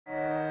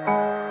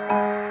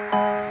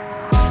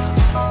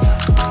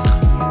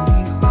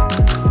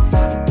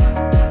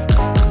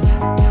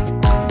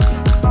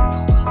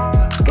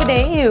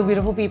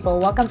beautiful people.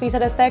 Welcome to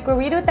LAZADA Tech, where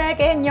we do tech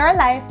in your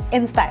life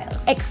in style.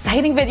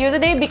 Exciting video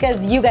today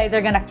because you guys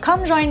are gonna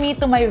come join me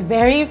to my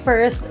very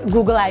first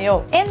Google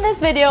I/O. In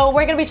this video,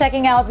 we're gonna be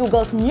checking out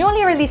Google's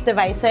newly released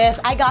devices.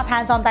 I got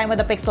hands-on time with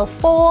the Pixel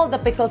Fold, the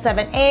Pixel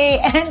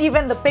 7a, and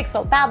even the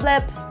Pixel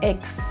tablet.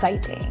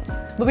 Exciting.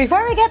 But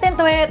before we get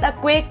into it, a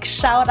quick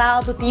shout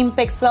out to Team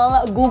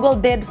Pixel. Google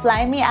did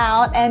fly me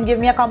out and give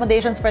me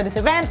accommodations for this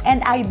event,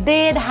 and I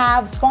did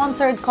have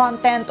sponsored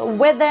content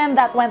with them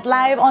that went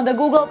live on the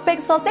Google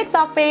Pixel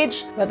TikTok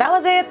page. But that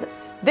was it.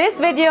 This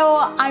video,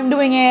 I'm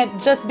doing it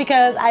just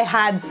because I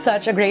had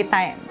such a great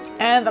time.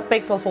 And the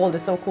Pixel Fold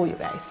is so cool, you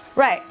guys.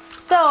 Right,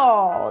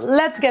 so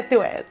let's get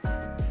to it.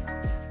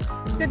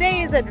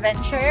 Today's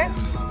adventure.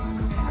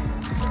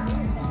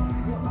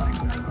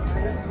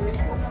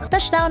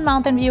 Touchdown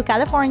Mountain View,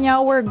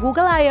 California, where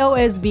Google I/O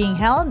is being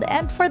held.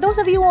 And for those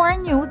of you who are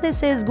new,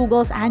 this is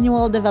Google's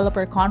annual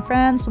developer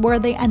conference where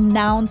they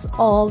announce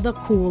all the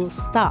cool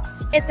stuff.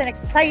 It's an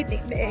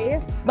exciting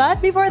day.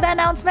 But before the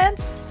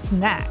announcements,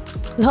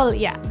 snacks. Well,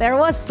 yeah, there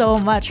was so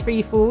much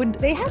free food.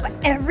 They have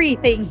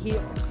everything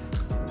here.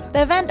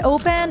 The event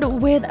opened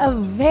with a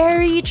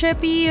very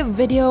trippy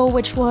video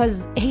which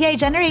was AI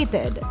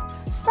generated.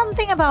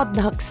 Something about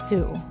ducks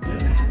too.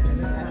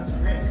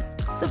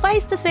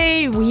 Suffice to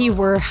say, we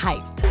were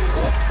hyped.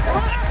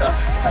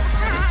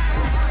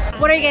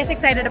 What are you guys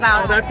excited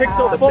about? That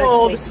Pixel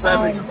Fold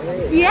 7.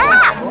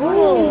 Yeah!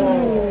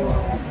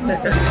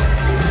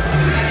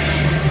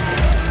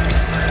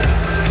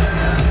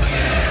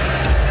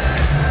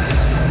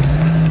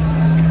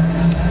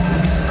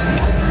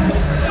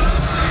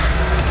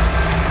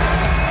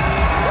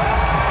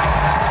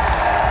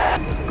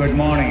 Good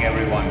morning,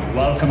 everyone.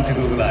 Welcome to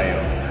Google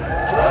I/O.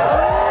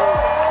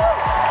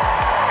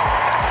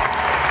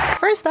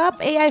 First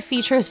up, AI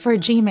features for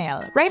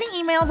Gmail. Writing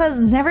emails has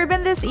never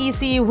been this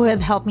easy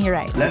with Help Me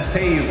Write. Let's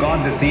say you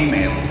got this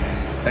email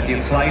that your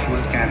flight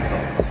was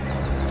cancelled.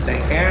 The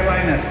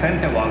airline has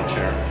sent a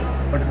voucher,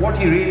 but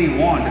what you really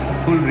want is a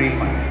full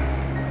refund.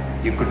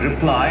 You could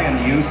reply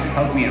and use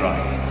Help Me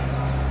Write.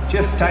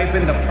 Just type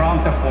in the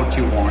prompt of what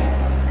you want,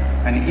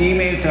 an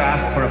email to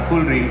ask for a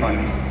full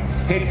refund,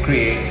 hit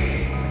create,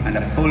 and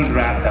a full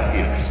draft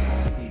appears.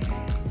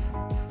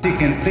 As you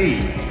can see,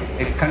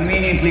 it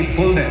conveniently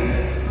pulled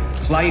in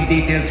flight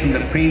details from the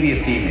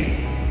previous email,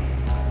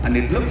 and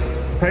it looks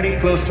pretty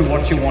close to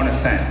what you want to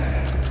send.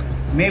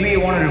 Maybe you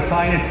want to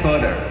refine it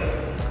further.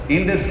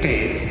 In this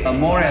case, a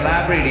more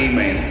elaborate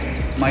email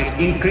might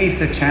increase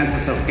the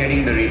chances of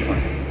getting the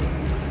refund.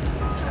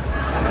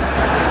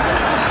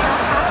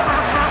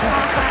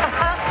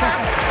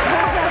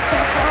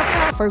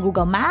 For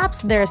Google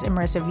Maps, there's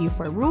immersive view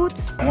for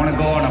routes. I want to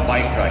go on a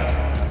bike ride.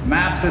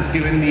 Maps has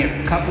given me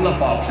a couple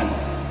of options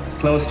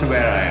close to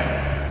where I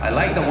am. I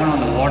like the one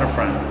on the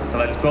waterfront, so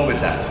let's go with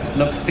that.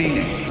 Looks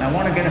scenic. I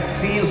want to get a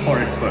feel for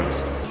it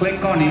first.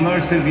 Click on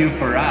immersive view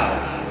for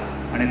routes,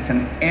 and it's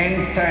an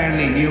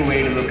entirely new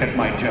way to look at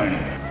my journey.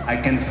 I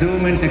can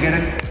zoom in to get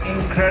an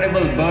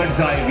incredible bird's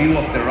eye view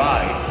of the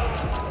ride.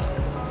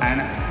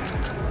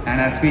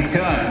 And as we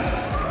turn,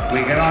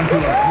 we get onto a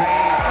great...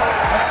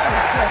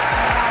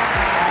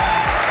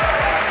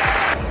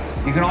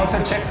 You can also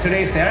check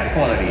today's air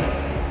quality.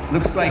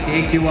 Looks like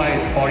AQI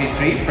is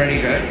 43, pretty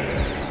good.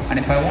 And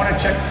if I want to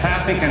check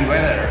traffic and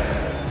weather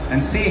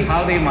and see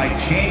how they might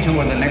change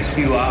over the next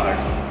few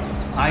hours,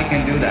 I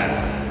can do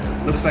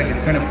that. Looks like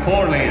it's going to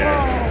pour later,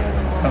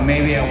 so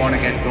maybe I want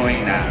to get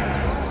going now.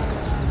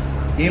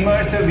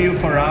 Immersive view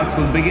for routes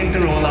will begin to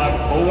roll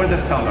out over the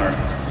summer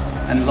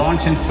and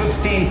launch in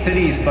 15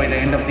 cities by the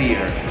end of the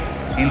year,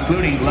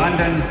 including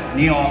London,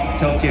 New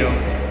York, Tokyo,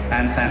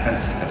 and San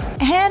Francisco.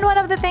 And one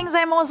of the things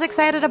I'm most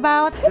excited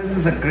about... This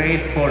is a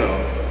great photo,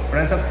 but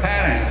as a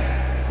parent,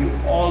 you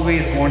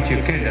always want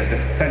your kid at the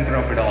center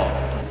of it all.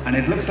 And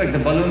it looks like the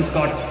balloons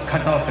got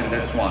cut off in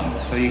this one.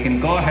 So you can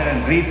go ahead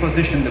and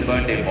reposition the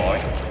birthday boy.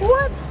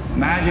 What?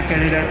 Magic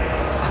Editor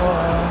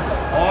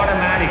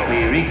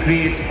automatically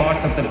recreates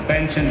parts of the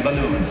bench and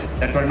balloons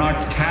that were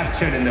not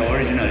captured in the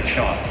original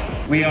shot.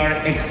 We are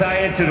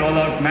excited to roll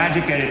out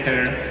Magic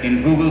Editor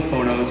in Google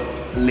Photos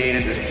later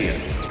this year.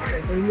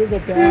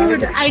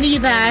 Dude, I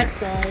need that.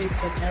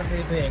 And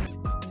everything.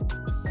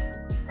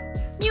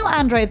 New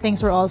Android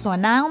things were also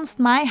announced.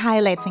 My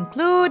highlights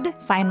include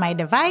Find My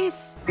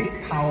Device. It's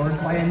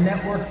powered by a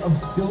network of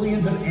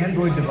billions of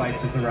Android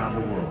devices around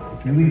the world.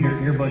 If you leave your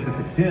earbuds at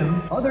the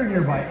gym, other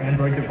nearby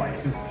Android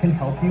devices can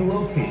help you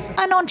locate them.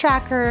 Unknown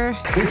Tracker.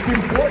 It's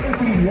important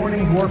these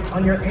warnings work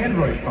on your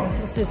Android phone.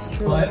 This is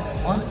true. But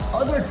on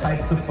other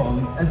types of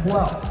phones as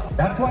well.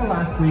 That's why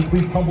last week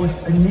we published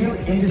a new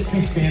industry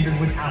standard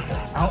with Apple,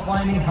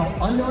 outlining how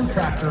Unknown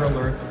Tracker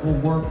alerts will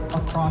work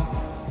across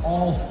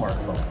all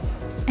smartphones.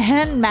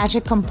 And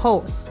Magic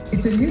Compose.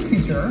 It's a new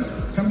feature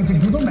coming to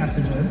Google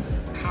Messages,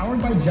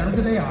 powered by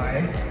generative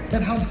AI,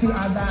 that helps you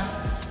add that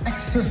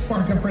extra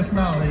spark of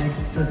personality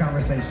to your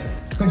conversation.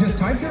 So just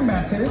type your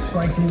message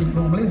like you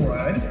normally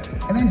would,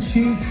 and then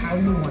choose how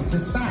you want to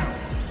sound.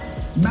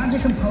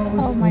 Magic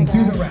Compose will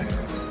do the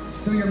rest.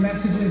 So your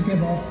messages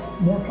give off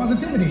more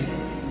positivity,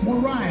 more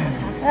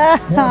rhymes, more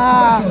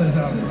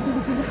professionalism.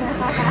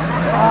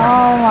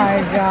 Oh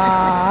my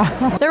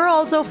god. There are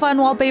also fun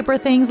wallpaper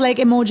things like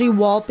emoji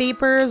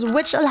wallpapers,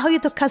 which allow you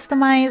to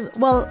customize,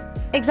 well,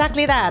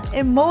 exactly that,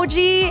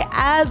 emoji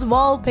as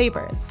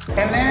wallpapers.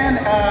 And then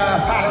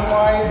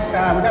pattern-wise,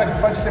 we've got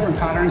a bunch of different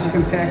patterns you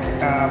can pick.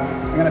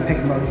 I'm gonna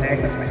pick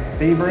mosaic, that's my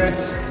favorite.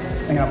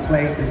 I'm gonna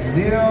play the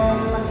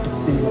zoom. Let's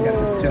see if we get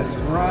this just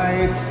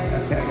right.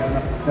 Okay, I got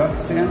enough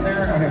ducks in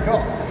there. Okay,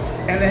 cool.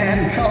 And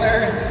then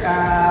colors,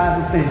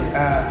 let's see,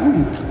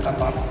 that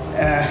pops.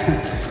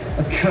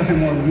 Let's go with a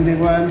more muted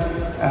one,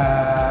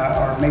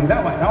 or maybe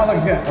that one. That one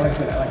looks good, that looks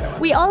good, I like that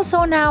one. We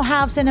also now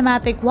have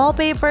cinematic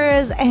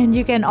wallpapers, and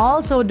you can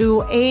also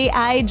do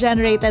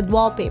AI-generated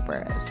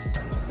wallpapers.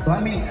 So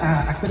let me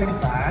activate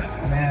that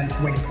and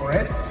then wait for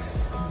it.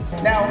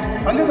 Now,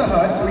 under the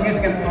hood, we're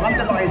using an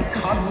on-device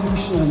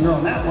convolutional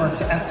neural network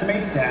to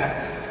estimate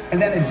depth,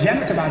 and then a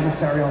generative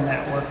adversarial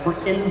network for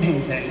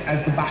in-painting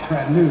as the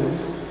background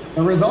moves.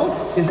 The result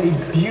is a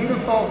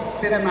beautiful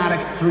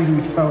cinematic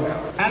 3D photo.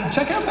 And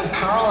check out the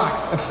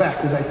parallax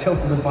effect as I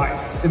tilt the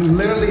device. It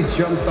literally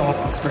jumps off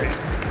the screen.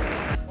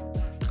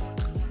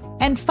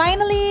 And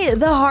finally,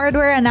 the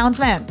hardware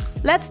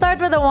announcements. Let's start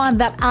with the one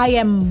that I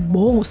am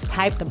most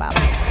hyped about.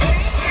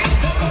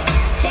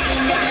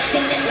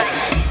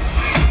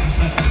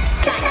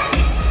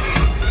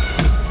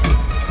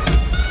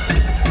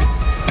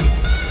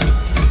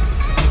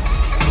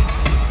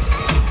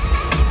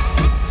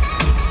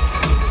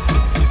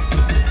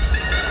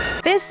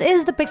 This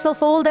is the Pixel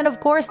Fold, and of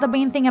course, the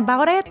main thing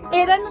about it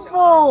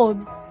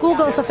unfolds.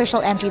 Google's official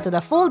entry to the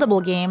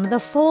foldable game, the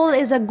Fold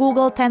is a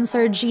Google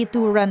Tensor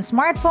G2 run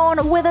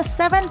smartphone with a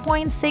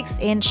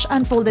 7.6-inch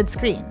unfolded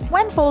screen.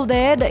 When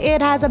folded,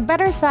 it has a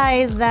better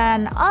size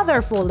than other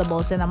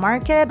foldables in the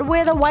market,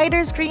 with a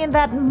wider screen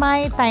that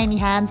my tiny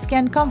hands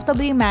can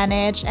comfortably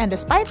manage, and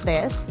despite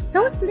this,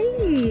 so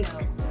sleek.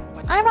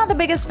 I'm not the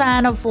biggest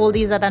fan of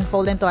foldies that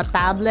unfold into a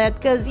tablet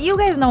because you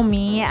guys know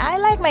me, I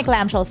like my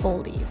clamshell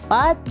foldies.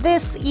 But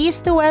this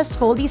East to West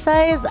foldy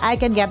size, I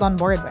can get on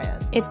board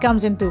with. It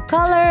comes in two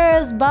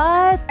colors,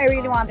 but I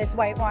really want this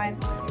white one.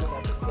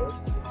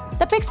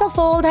 The Pixel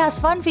Fold has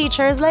fun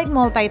features like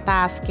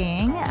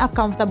multitasking, a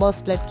comfortable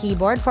split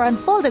keyboard for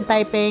unfolded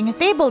typing,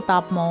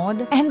 tabletop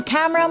mode, and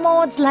camera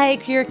modes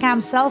like rear cam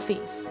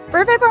selfies.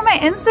 Perfect for my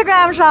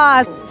Instagram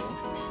shots!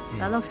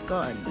 That looks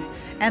good.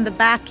 And the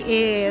back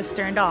is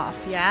turned off,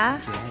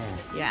 yeah?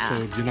 Yeah.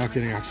 So you're not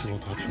getting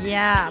accidental touches.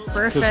 Yeah,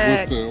 perfect.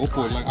 Because with the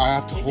Oppo, like, I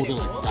have to hold it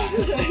like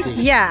that.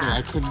 Because, yeah.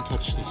 I couldn't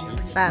touch this thing.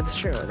 That's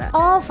true.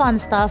 All fun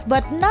stuff,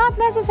 but not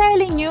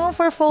necessarily new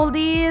for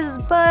foldies.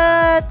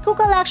 But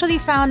Google actually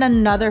found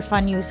another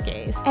fun use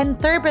case.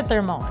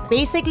 Interpreter mode.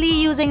 Basically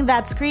using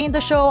that screen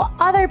to show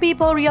other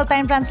people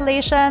real-time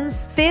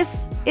translations.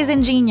 This is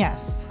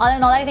ingenious. All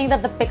in all, I think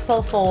that the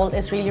Pixel Fold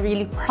is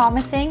really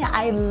promising.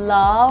 I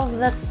love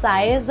the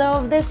size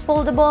of this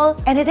foldable,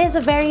 and it is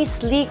a very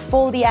sleek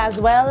foldy as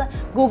well.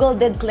 Google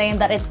did claim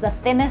that it's the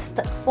thinnest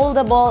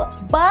foldable,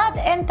 but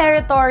in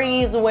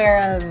territories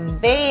where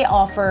they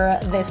offer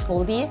this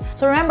foldy.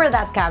 So remember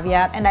that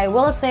caveat, and I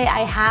will say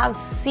I have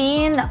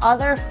seen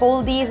other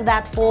foldies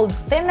that fold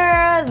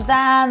thinner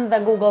than the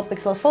Google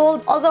Pixel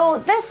Fold, although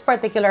this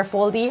particular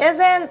foldy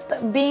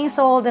isn't being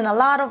sold in a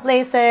lot of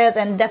places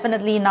and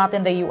definitely not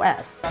in the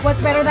US.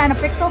 What's better than a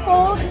Pixel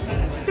Fold?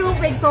 2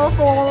 Pixel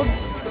Folds.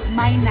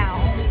 Mine now.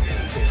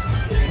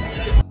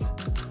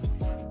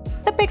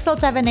 The Pixel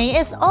 7a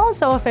is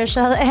also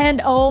official,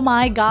 and oh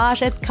my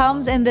gosh, it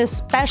comes in this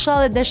special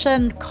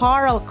edition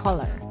coral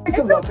color. It's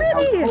so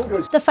pretty!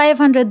 The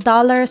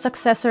 $500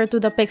 successor to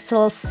the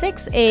Pixel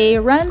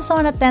 6a runs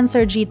on a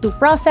Tensor G2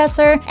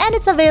 processor, and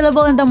it's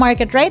available in the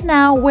market right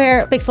now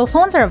where Pixel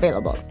phones are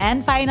available.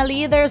 And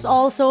finally, there's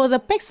also the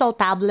Pixel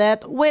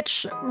tablet,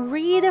 which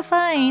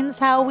redefines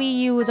how we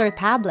use our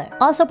tablet.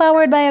 Also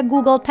powered by a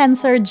Google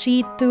Tensor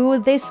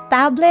G2, this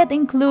tablet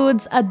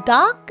includes a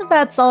dock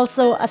that's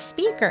also a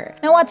speaker.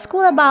 Now, what's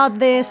cool about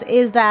this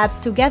is that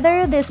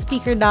together, this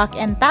speaker dock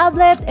and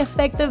tablet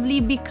effectively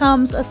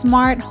becomes a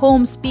smart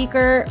home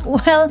speaker,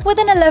 well, with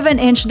an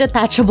 11-inch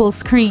detachable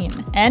screen.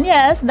 And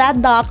yes,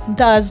 that dock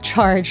does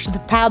charge the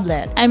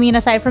tablet. I mean,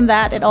 aside from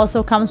that, it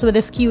also comes with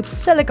this cute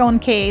silicone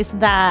case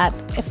that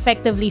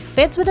effectively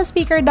fits with the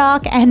speaker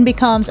dock and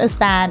becomes a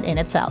stand in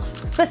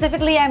itself.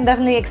 Specifically, I'm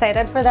definitely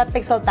excited for that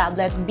Pixel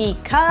tablet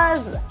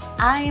because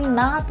I'm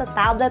not a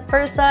tablet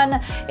person.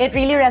 It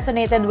really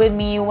resonated with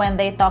me when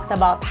they talked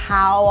about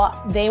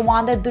how they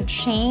wanted to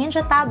change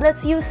a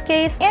tablet's use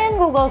case. In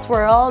Google's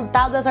world,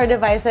 tablets are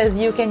devices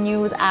you can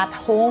use at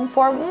home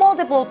for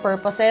multiple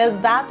purposes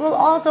that will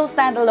also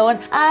stand alone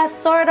as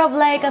sort of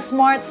like a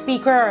smart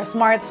speaker or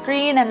smart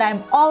screen, and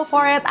I'm all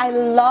for it. I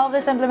love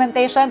this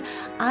implementation.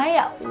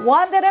 I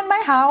want it in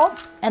my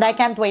house, and I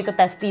can't wait to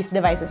test these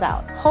devices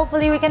out.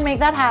 Hopefully we can make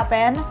that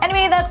happen.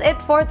 Anyway, that's it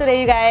for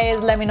today, you guys.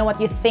 Let me know what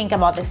you think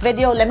about this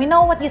video. Let me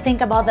know what you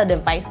think about the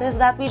devices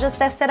that we just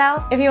tested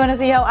out. If you want to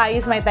see how I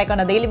use my tech on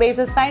a daily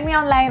basis, find me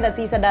online. That's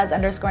LAZADA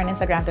on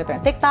Instagram, Twitter,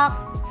 and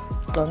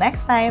TikTok. Till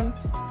next time.